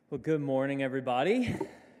Well, good morning, everybody.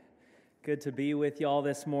 Good to be with y'all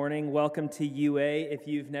this morning. Welcome to UA. If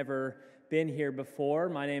you've never been here before,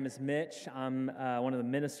 my name is Mitch. I'm one of the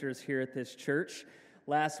ministers here at this church.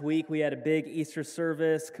 Last week, we had a big Easter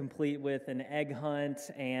service, complete with an egg hunt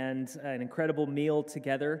and an incredible meal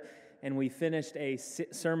together. And we finished a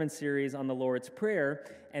sermon series on the Lord's Prayer.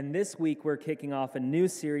 And this week, we're kicking off a new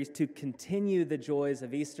series to continue the joys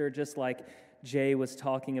of Easter, just like Jay was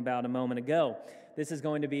talking about a moment ago. This is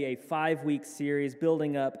going to be a 5-week series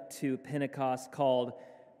building up to Pentecost called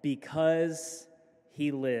Because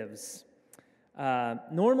He Lives.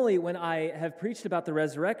 Normally, when I have preached about the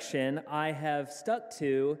resurrection, I have stuck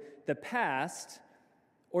to the past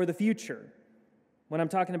or the future. When I'm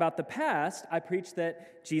talking about the past, I preach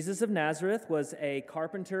that Jesus of Nazareth was a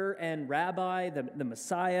carpenter and rabbi, the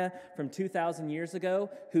Messiah from 2,000 years ago,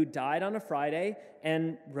 who died on a Friday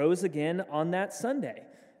and rose again on that Sunday.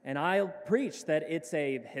 And I'll preach that it's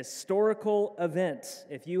a historical event.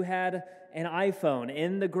 If you had an iPhone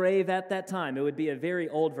in the grave at that time, it would be a very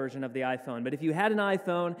old version of the iPhone. But if you had an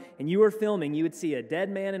iPhone and you were filming, you would see a dead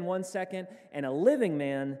man in 1 second and a living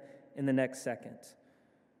man in the next second.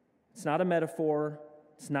 It's not a metaphor.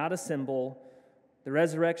 It's not a symbol. The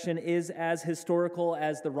resurrection is as historical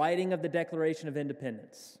as the writing of the Declaration of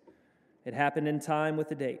Independence. It happened in time with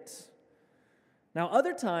the dates. Now,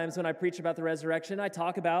 other times when I preach about the resurrection, I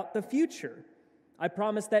talk about the future. I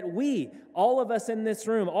promise that we, all of us in this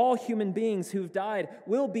room, all human beings who've died,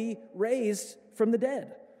 will be raised from the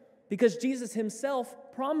dead, because Jesus himself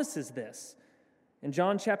promises this. In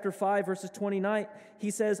John chapter 5, verses 29,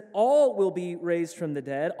 he says, all will be raised from the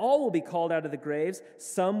dead, all will be called out of the graves,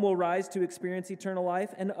 some will rise to experience eternal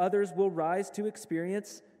life, and others will rise to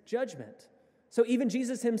experience judgment. So even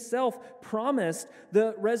Jesus himself promised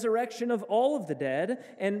the resurrection of all of the dead,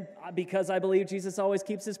 and because I believe Jesus always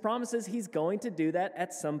keeps his promises, he's going to do that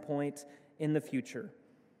at some point in the future.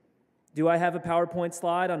 Do I have a PowerPoint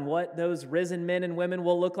slide on what those risen men and women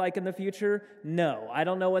will look like in the future? No, I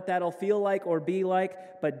don't know what that'll feel like or be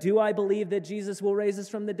like, but do I believe that Jesus will raise us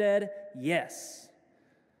from the dead? Yes.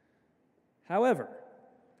 However,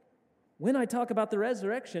 when I talk about the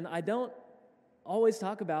resurrection, I don't always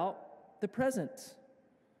talk about the present.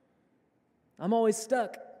 I'm always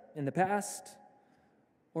stuck in the past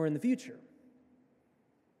or in the future.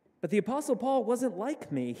 But the Apostle Paul wasn't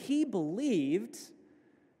like me. He believed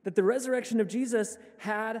that the resurrection of Jesus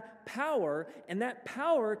had power, and that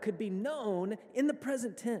power could be known in the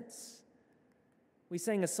present tense. We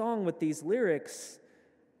sang a song with these lyrics,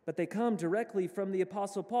 but they come directly from the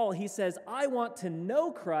Apostle Paul. He says, I want to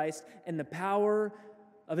know Christ and the power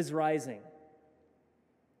of his rising.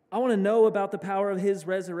 I want to know about the power of his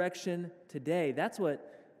resurrection today. That's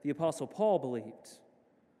what the Apostle Paul believed.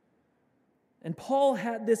 And Paul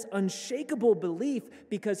had this unshakable belief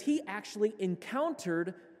because he actually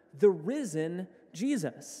encountered the risen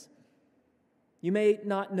Jesus. You may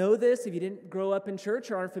not know this if you didn't grow up in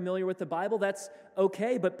church or aren't familiar with the Bible. That's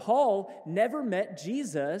okay, but Paul never met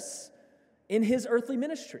Jesus in his earthly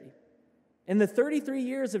ministry. In the 33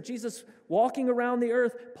 years of Jesus walking around the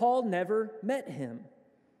earth, Paul never met him.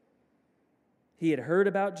 He had heard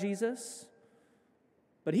about Jesus,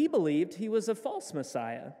 but he believed he was a false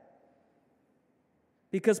Messiah.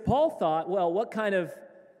 Because Paul thought, well, what kind of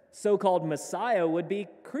so-called Messiah would be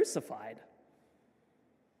crucified?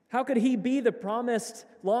 How could he be the promised,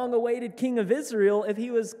 long-awaited king of Israel if he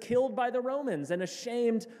was killed by the Romans and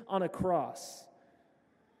ashamed on a cross?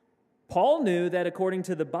 Paul knew that according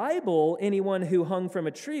to the Bible, anyone who hung from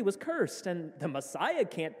a tree was cursed, and the Messiah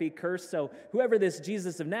can't be cursed, so whoever this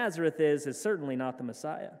Jesus of Nazareth is certainly not the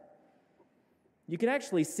Messiah. You can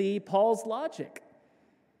actually see Paul's logic.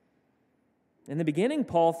 In the beginning,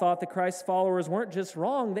 Paul thought that Christ's followers weren't just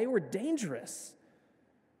wrong, they were dangerous.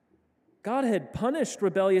 God had punished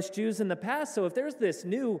rebellious Jews in the past, so if there's this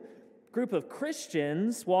new group of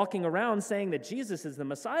Christians walking around saying that Jesus is the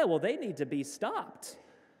Messiah, well, they need to be stopped.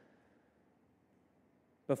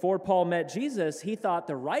 Before Paul met Jesus, he thought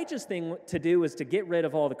the righteous thing to do was to get rid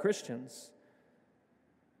of all the Christians.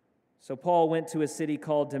 So Paul went to a city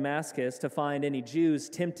called Damascus to find any Jews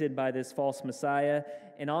tempted by this false Messiah.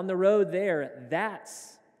 And on the road there,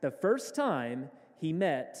 that's the first time he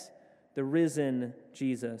met the risen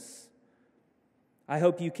Jesus. I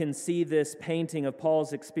hope you can see this painting of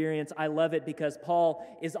Paul's experience. I love it because Paul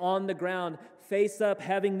is on the ground, face up,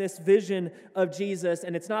 having this vision of Jesus.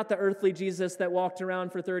 And it's not the earthly Jesus that walked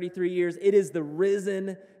around for 33 years. It is the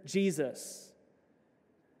risen Jesus.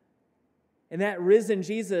 And that risen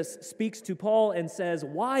Jesus speaks to Paul and says,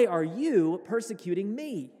 "Why are you persecuting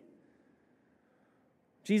me?"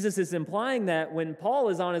 Jesus is implying that when Paul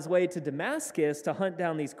is on his way to Damascus to hunt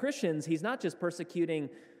down these Christians, he's not just persecuting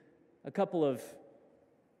a couple of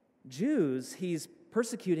Jews, he's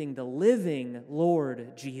persecuting the living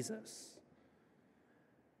Lord Jesus.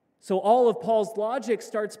 So all of Paul's logic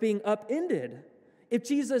starts being upended. If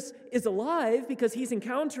Jesus is alive because he's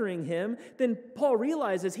encountering him, then Paul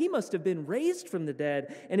realizes he must have been raised from the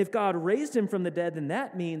dead. And if God raised him from the dead, then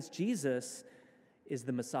that means Jesus is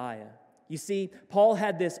the Messiah. You see, Paul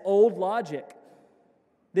had this old logic,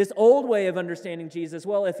 this old way of understanding Jesus.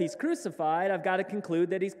 Well, if he's crucified, I've got to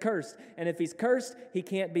conclude that he's cursed. And if he's cursed, he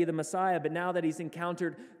can't be the Messiah. But now that he's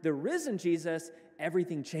encountered the risen Jesus,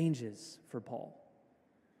 everything changes for Paul.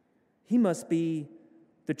 He must be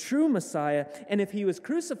the true Messiah. And if he was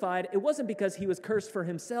crucified, it wasn't because he was cursed for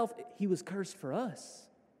himself, he was cursed for us.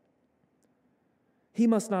 He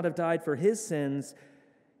must not have died for his sins,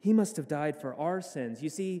 he must have died for our sins. You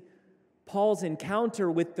see, Paul's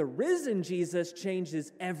encounter with the risen Jesus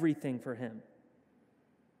changes everything for him.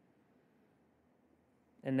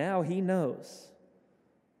 And now he knows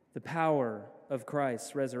the power of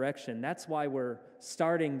Christ's resurrection. That's why we're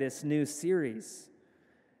starting this new series.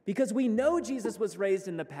 Because we know Jesus was raised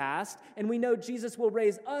in the past, and we know Jesus will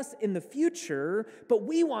raise us in the future, but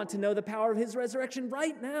we want to know the power of his resurrection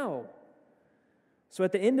right now. So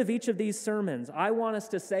at the end of each of these sermons, I want us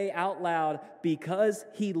to say out loud, because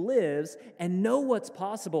he lives, and know what's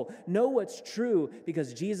possible, know what's true,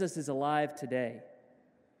 because Jesus is alive today.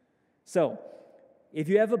 So, if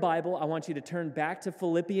you have a Bible, I want you to turn back to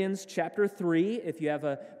Philippians chapter 3. If you have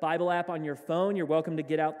a Bible app on your phone, you're welcome to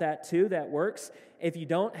get out that too. That works. If you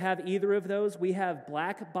don't have either of those, we have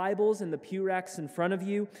black Bibles in the pew racks in front of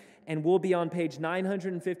you, and we'll be on page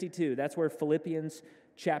 952. That's where Philippians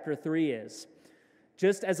chapter 3 is.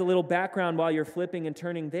 Just as a little background while you're flipping and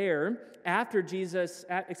turning there, after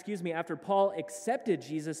Paul accepted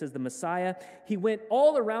Jesus as the Messiah, he went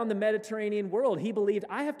all around the Mediterranean world. He believed,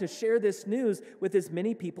 I have to share this news with as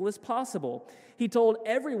many people as possible. He told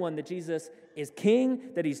everyone that Jesus is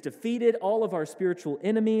king, that he's defeated all of our spiritual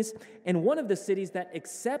enemies. And one of the cities that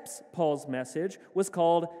accepts Paul's message was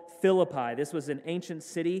called Philippi. This was an ancient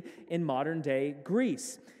city in modern-day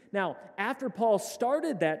Greece. Now, after Paul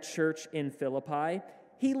started that church in Philippi,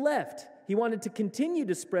 he left. He wanted to continue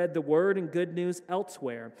to spread the word and good news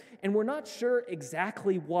elsewhere. And we're not sure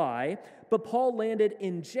exactly why, but Paul landed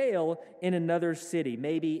in jail in another city,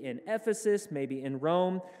 maybe in Ephesus, maybe in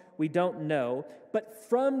Rome. We don't know. But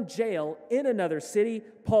from jail in another city,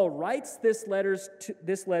 Paul writes this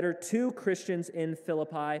letter to Christians in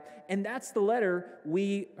Philippi, and that's the letter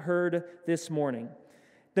we heard this morning.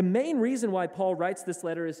 The main reason why Paul writes this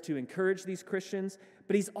letter is to encourage these Christians,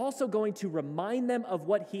 but he's also going to remind them of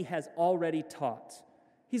what he has already taught.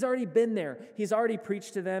 He's already been there. He's already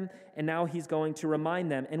preached to them, and now he's going to remind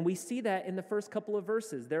them. And we see that in the first couple of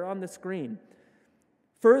verses. They're on the screen.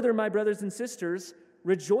 Further, my brothers and sisters,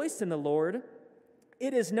 rejoice in the Lord.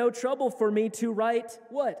 It is no trouble for me to write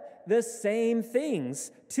what? The same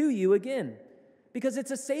things to you again. Because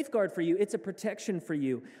it's a safeguard for you. It's a protection for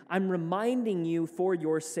you. I'm reminding you for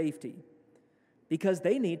your safety. Because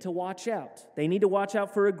they need to watch out. They need to watch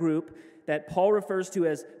out for a group that Paul refers to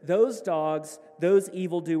as those dogs, those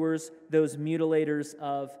evildoers, those mutilators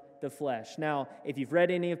of the flesh. Now, if you've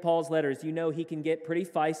read any of Paul's letters, you know he can get pretty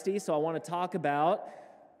feisty, so I want to talk about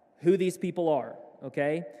who these people are,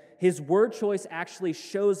 okay? His word choice actually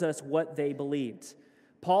shows us what they believed.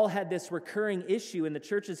 Paul had this recurring issue in the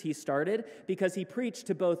churches he started because he preached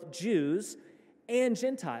to both Jews and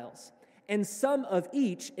Gentiles. And some of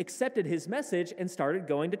each accepted his message and started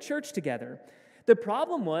going to church together. The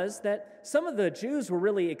problem was that some of the Jews were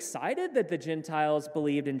really excited that the Gentiles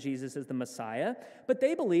believed in Jesus as the Messiah, but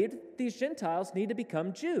they believed these Gentiles need to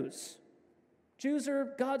become Jews. Jews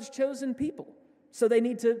are God's chosen people, so they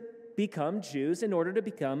need to become Jews in order to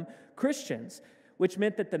become Christians, which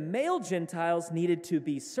meant that the male Gentiles needed to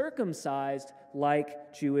be circumcised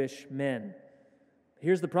like Jewish men.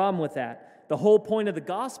 Here's the problem with that. The whole point of the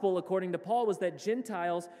gospel, according to Paul, was that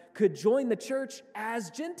Gentiles could join the church as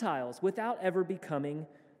Gentiles without ever becoming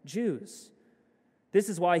Jews. This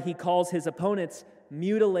is why he calls his opponents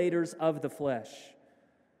mutilators of the flesh.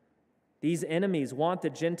 These enemies want the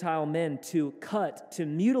Gentile men to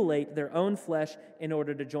mutilate their own flesh in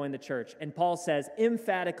order to join the church. And Paul says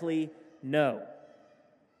emphatically, no.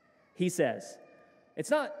 He says, it's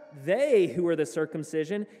not they who are the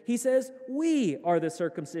circumcision. He says, we are the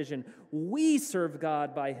circumcision. We serve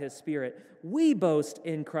God by His Spirit. We boast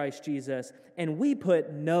in Christ Jesus, and we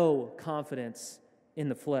put no confidence in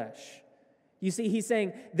the flesh. You see, he's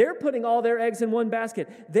saying they're putting all their eggs in one basket.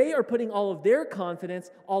 They are putting all of their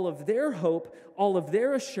confidence, all of their hope, all of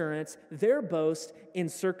their assurance, their boast in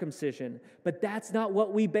circumcision. But that's not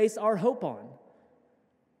what we base our hope on.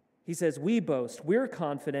 He says we boast, we're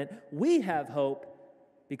confident, we have hope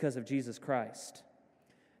because of Jesus Christ.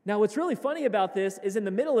 Now, what's really funny about this is in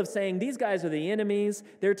the middle of saying these guys are the enemies,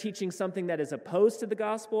 they're teaching something that is opposed to the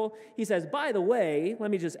gospel, he says, by the way,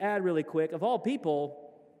 let me just add really quick, of all people,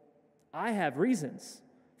 I have reasons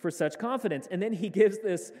for such confidence. And then he gives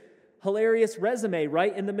this hilarious resume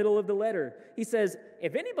right in the middle of the letter. He says,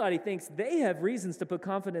 if anybody thinks they have reasons to put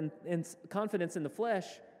confidence in the flesh,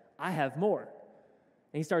 I have more.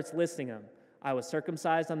 And he starts listing them. I was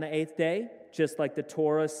circumcised on the 8th day, just like the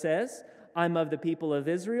Torah says. I'm of the people of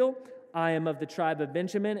Israel. I am of the tribe of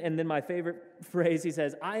Benjamin. And then my favorite phrase, he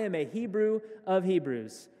says, I am a Hebrew of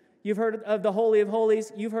Hebrews. You've heard of the Holy of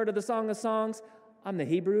Holies. You've heard of the Song of Songs. I'm the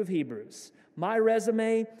Hebrew of Hebrews. My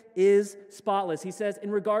resume is spotless. He says,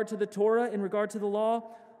 in regard to the Torah, in regard to the law,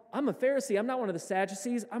 I'm a Pharisee. I'm not one of the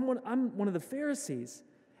Sadducees. I'm one of the Pharisees.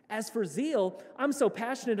 As for zeal, I'm so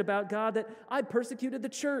passionate about God that I persecuted the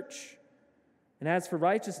church. And as for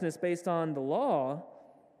righteousness based on the law,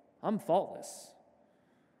 I'm faultless.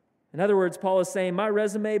 In other words, Paul is saying, my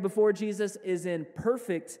resume before Jesus is in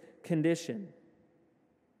perfect condition.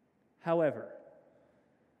 However,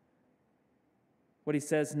 what he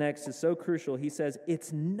says next is so crucial. He says,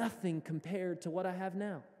 it's nothing compared to what I have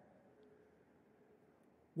now.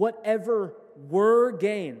 Whatever were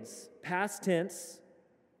gains, past tense,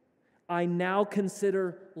 I now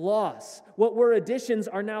consider loss. What were additions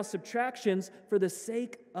are now subtractions for the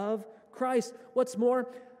sake of Christ. What's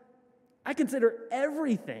more, I consider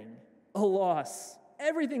everything a loss.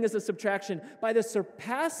 Everything is a subtraction by the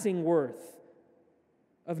surpassing worth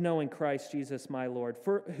of knowing Christ Jesus my Lord,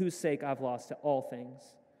 for whose sake I've lost all things.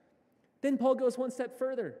 Then Paul goes one step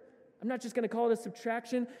further. I'm not just going to call it a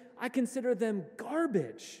subtraction. I consider them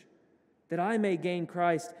garbage, that I may gain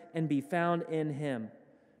Christ and be found in him,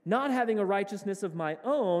 not having a righteousness of my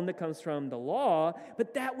own that comes from the law,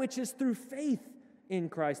 but that which is through faith in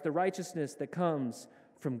Christ, the righteousness that comes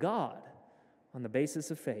from God on the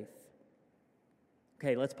basis of faith.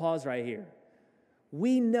 Okay, let's pause right here.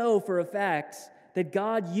 We know for a fact that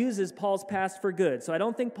God uses Paul's past for good. So I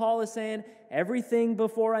don't think Paul is saying everything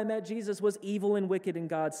before I met Jesus was evil and wicked in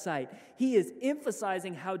God's sight. He is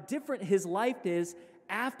emphasizing how different his life is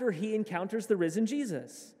after he encounters the risen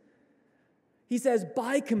Jesus. He says,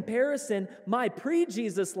 by comparison, my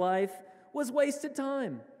pre-Jesus life was wasted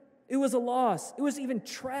time. It was a loss. It was even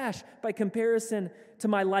trash by comparison to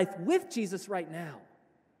my life with Jesus right now.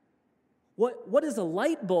 What is a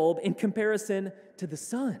light bulb in comparison to the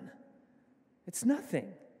sun? It's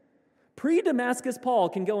nothing. Pre-Damascus Paul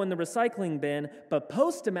can go in the recycling bin, but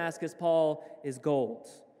post-Damascus Paul is gold.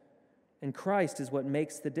 And Christ is what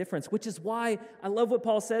makes the difference, which is why I love what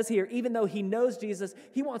Paul says here. Even though he knows Jesus,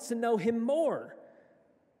 he wants to know him more.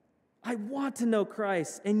 I want to know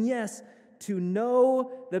Christ. And yes, to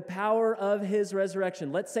know the power of his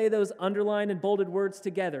resurrection. Let's say those underlined and bolded words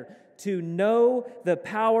together. To know the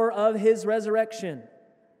power of his resurrection.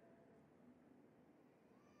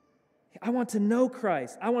 I want to know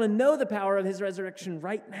Christ. I want to know the power of his resurrection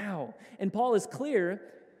right now. And Paul is clear,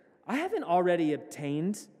 I haven't already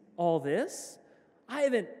obtained all this. I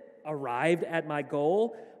haven't arrived at my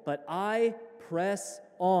goal, but I press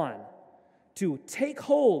on to take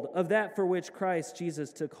hold of that for which Christ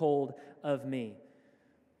Jesus took hold of me.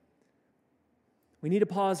 We need to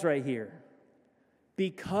pause right here.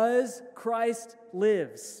 Because Christ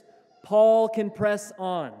lives, Paul can press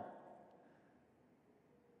on.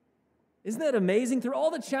 Isn't that amazing? Through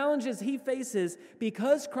all the challenges he faces,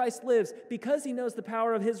 because Christ lives, because he knows the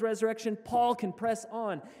power of his resurrection, Paul can press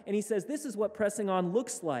on. And he says, this is what pressing on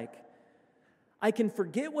looks like. I can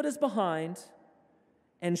forget what is behind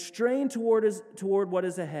and strain toward what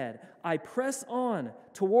is ahead. I press on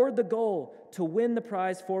toward the goal to win the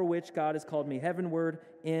prize for which God has called me heavenward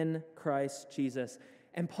in Christ Jesus.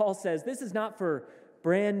 And Paul says, this is not for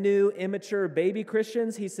brand new, immature baby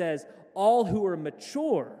Christians. He says, all who are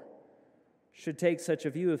mature should take such a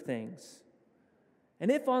view of things.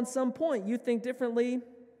 And if on some point you think differently,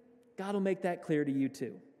 God will make that clear to you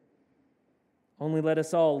too. Only let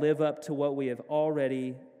us all live up to what we have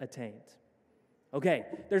already attained. Okay,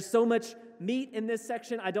 there's so much meat in this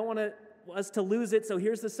section. I don't want us to lose it, so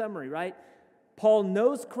here's the summary, right? Paul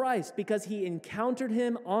knows Christ because he encountered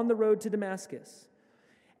him on the road to Damascus.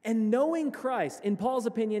 And knowing Christ, in Paul's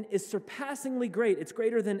opinion, is surpassingly great. It's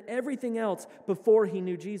greater than everything else before he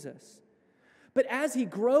knew Jesus. But as he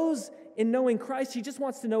grows in knowing Christ, he just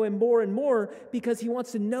wants to know him more and more because he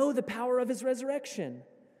wants to know the power of his resurrection.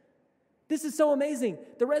 This is so amazing.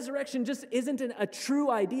 The resurrection just isn't a true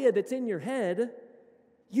idea that's in your head.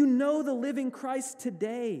 You know the living Christ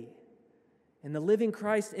today. And the living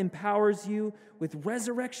Christ empowers you with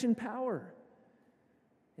resurrection power.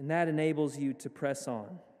 And that enables you to press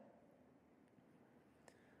on.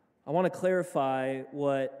 I want to clarify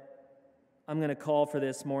what I'm going to call for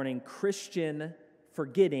this morning Christian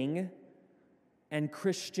forgetting and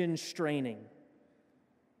Christian straining.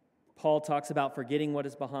 Paul talks about forgetting what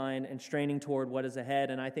is behind and straining toward what is ahead,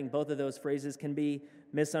 and I think both of those phrases can be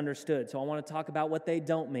misunderstood. So I want to talk about what they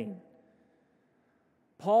don't mean.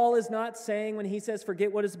 Paul is not saying, when he says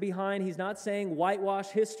forget what is behind, he's not saying whitewash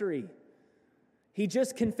history. He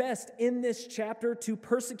just confessed in this chapter to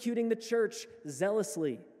persecuting the church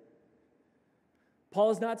zealously.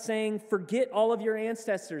 Paul is not saying forget all of your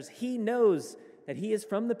ancestors. He knows that he is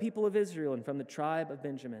from the people of Israel and from the tribe of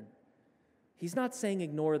Benjamin. He's not saying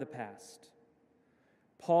ignore the past.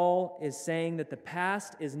 Paul is saying that the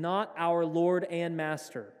past is not our Lord and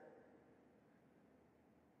Master.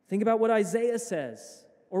 Think about what Isaiah says,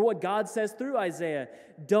 or what God says through Isaiah.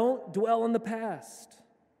 Don't dwell on the past.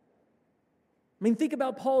 Think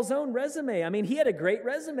about Paul's own resume. He had a great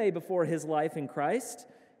resume before his life in Christ.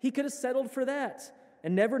 He could have settled for that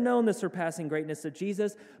and never known the surpassing greatness of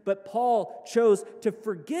Jesus. But Paul chose to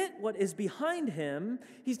forget what is behind him.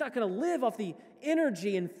 He's not going to live off the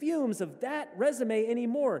energy and fumes of that resume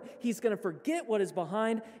anymore. He's going to forget what is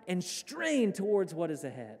behind and strain towards what is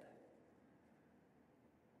ahead.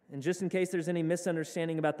 And just in case there's any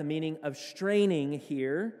misunderstanding about the meaning of straining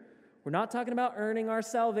here, we're not talking about earning our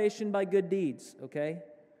salvation by good deeds, okay?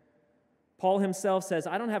 Paul himself says,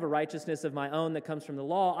 I don't have a righteousness of my own that comes from the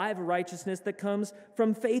law. I have a righteousness that comes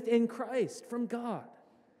from faith in Christ, from God.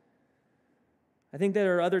 I think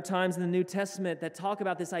there are other times in the New Testament that talk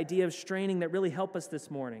about this idea of straining that really help us this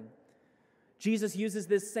morning. Jesus uses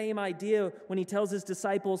this same idea when he tells his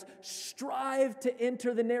disciples, strive to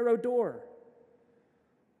enter the narrow door.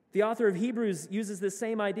 The author of Hebrews uses this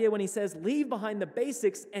same idea when he says, leave behind the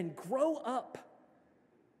basics and grow up.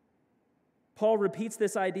 Paul repeats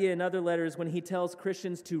this idea in other letters when he tells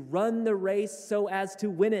Christians to run the race so as to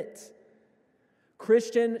win it.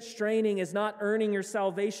 Christian straining is not earning your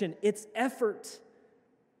salvation, it's effort.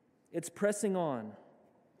 It's pressing on,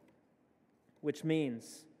 which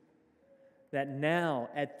means that now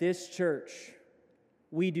at this church,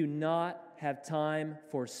 we do not have time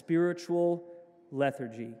for spiritual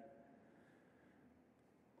lethargy.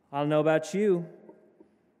 I don't know about you,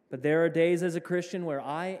 but there are days as a Christian where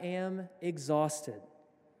I am exhausted.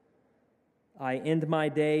 I end my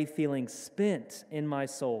day feeling spent in my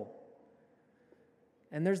soul.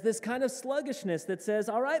 And there's this kind of sluggishness that says,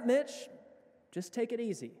 all right, Mitch, just take it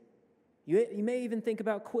easy. You may even think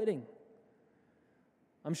about quitting.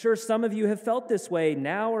 I'm sure some of you have felt this way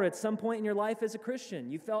now or at some point in your life as a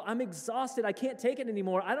Christian. You felt, I'm exhausted, I can't take it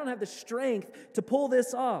anymore, I don't have the strength to pull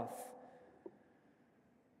this off.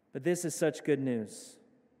 But this is such good news.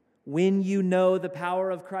 When you know the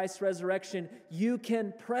power of Christ's resurrection, you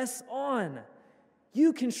can press on.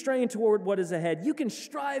 You can strain toward what is ahead. You can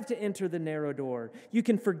strive to enter the narrow door. You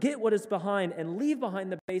can forget what is behind and leave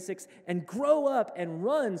behind the basics and grow up and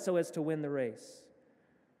run so as to win the race.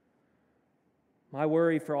 My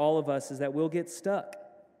worry for all of us is that we'll get stuck.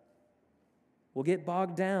 We'll get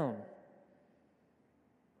bogged down.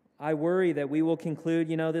 I worry that we will conclude,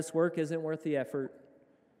 this work isn't worth the effort.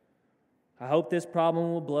 I hope this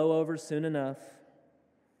problem will blow over soon enough.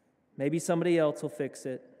 Maybe somebody else will fix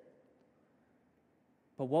it.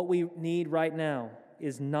 But what we need right now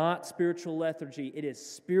is not spiritual lethargy. It is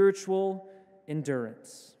spiritual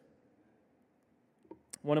endurance.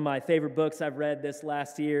 One of my favorite books I've read this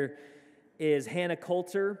last year is Hannah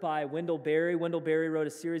Coulter by Wendell Berry. Wendell Berry wrote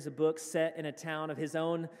a series of books set in a town of his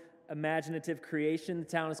own imaginative creation. The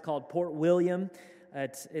town is called Port William.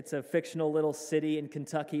 It's a fictional little city in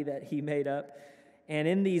Kentucky that he made up. And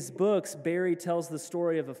in these books, Berry tells the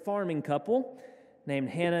story of a farming couple named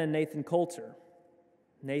Hannah and Nathan Coulter.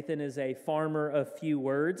 Nathan is a farmer of few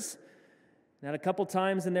words. And a couple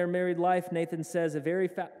times in their married life, Nathan says a very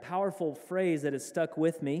powerful phrase that has stuck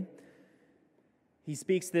with me. He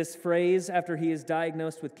speaks this phrase after he is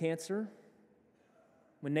diagnosed with cancer.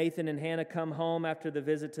 When Nathan and Hannah come home after the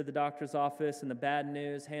visit to the doctor's office and the bad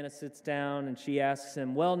news, Hannah sits down and she asks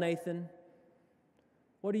him, well, Nathan,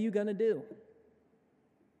 what are you going to do?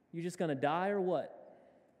 You just going to die or what?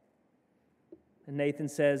 And Nathan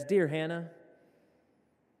says, dear Hannah,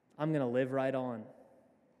 I'm going to live right on.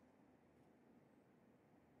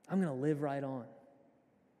 I'm going to live right on.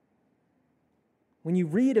 When you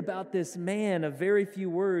read about this man of very few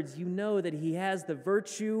words, you know that he has the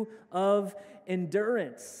virtue of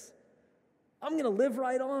endurance. I'm going to live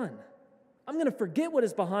right on. I'm going to forget what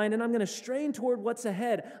is behind and I'm going to strain toward what's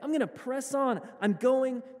ahead. I'm going to press on. I'm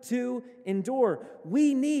going to endure.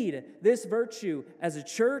 We need this virtue as a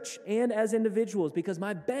church and as individuals, because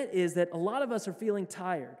my bet is that a lot of us are feeling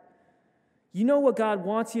tired. You know what God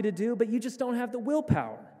wants you to do, but you just don't have the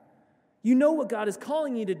willpower. You know what God is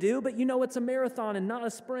calling you to do, but you know it's a marathon and not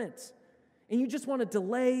a sprint. And you just want to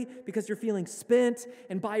delay because you're feeling spent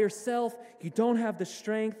and by yourself. You don't have the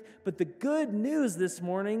strength. But the good news this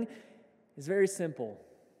morning is very simple.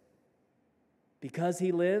 Because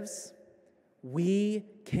He lives, we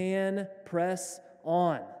can press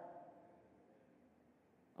on.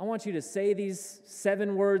 I want you to say these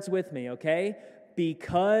 7 words with me, okay?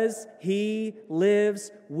 Because He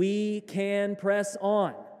lives, we can press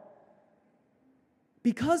on.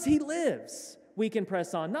 Because He lives, we can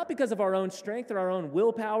press on. Not because of our own strength or our own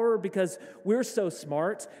willpower or because we're so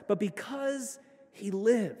smart, but because He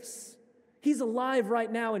lives. He's alive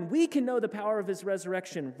right now, and we can know the power of His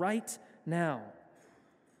resurrection right now.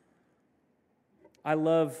 I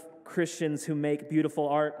love Christians who make beautiful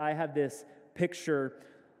art. I have this picture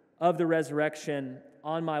of the resurrection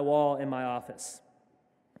on my wall in my office.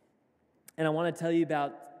 And I want to tell you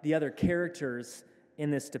about the other characters in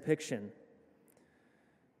this depiction.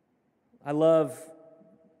 I love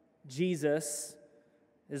Jesus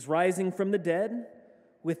is rising from the dead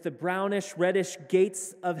with the brownish, reddish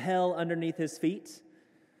gates of hell underneath His feet.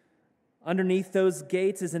 Underneath those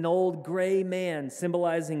gates is an old gray man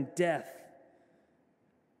symbolizing death.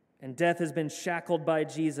 And death has been shackled by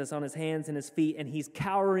Jesus on His hands and His feet, and He's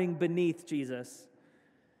cowering beneath Jesus.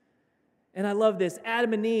 And I love this.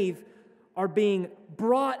 Adam and Eve are being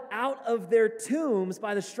brought out of their tombs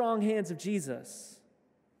by the strong hands of Jesus.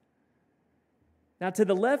 Now, to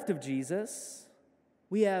the left of Jesus,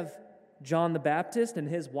 we have John the Baptist and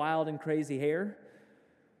his wild and crazy hair.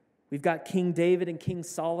 We've got King David and King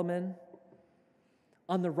Solomon.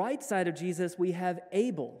 On the right side of Jesus, we have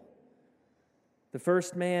Abel, the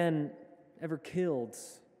first man ever killed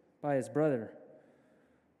by his brother.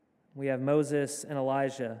 We have Moses and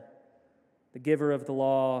Elijah, the giver of the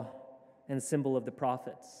law and symbol of the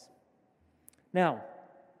prophets. Now,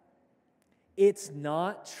 it's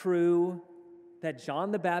not true that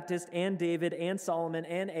John the Baptist and David and Solomon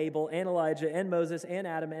and Abel and Elijah and Moses and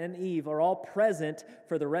Adam and Eve are all present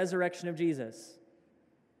for the resurrection of Jesus.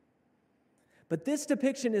 But this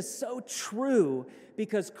depiction is so true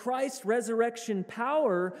because Christ's resurrection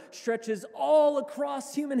power stretches all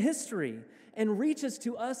across human history and reaches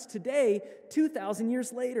to us today, 2,000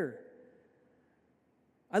 years later.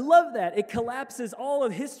 I love that. It collapses all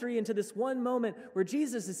of history into this one moment where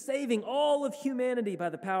Jesus is saving all of humanity by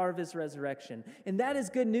the power of His resurrection. And that is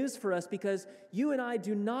good news for us because you and I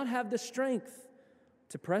do not have the strength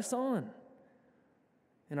to press on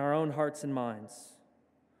in our own hearts and minds.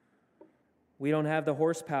 We don't have the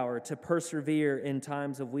horsepower to persevere in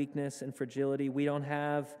times of weakness and fragility. We don't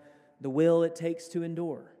have the will it takes to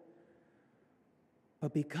endure.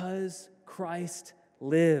 But because Christ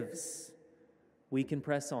lives, we can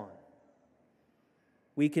press on.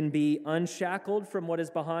 We can be unshackled from what is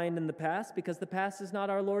behind in the past because the past is not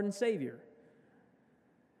our Lord and Savior.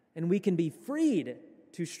 And we can be freed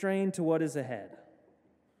to strain to what is ahead.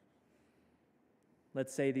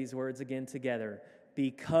 Let's say these words again together.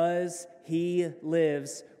 Because He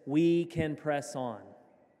lives, we can press on.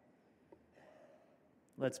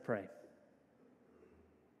 Let's pray.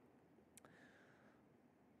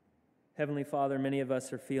 Heavenly Father, many of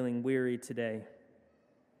us are feeling weary today.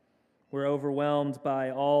 We're overwhelmed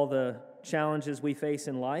by all the challenges we face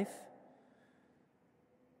in life.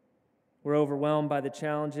 We're overwhelmed by the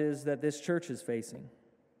challenges that this church is facing.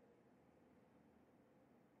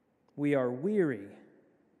 We are weary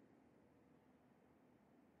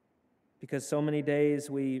because so many days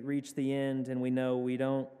we reach the end and we know we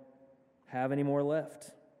don't have any more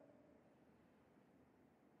left.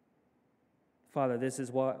 Father, this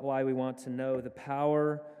is why we want to know the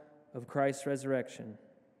power of Christ's resurrection.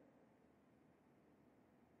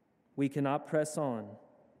 We cannot press on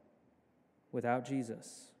without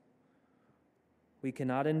Jesus. We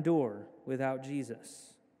cannot endure without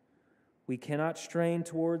Jesus. We cannot strain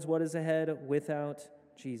towards what is ahead without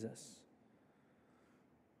Jesus.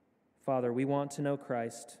 Father, we want to know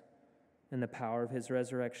Christ and the power of His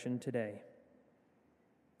resurrection today.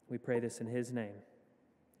 We pray this in His name.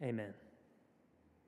 Amen.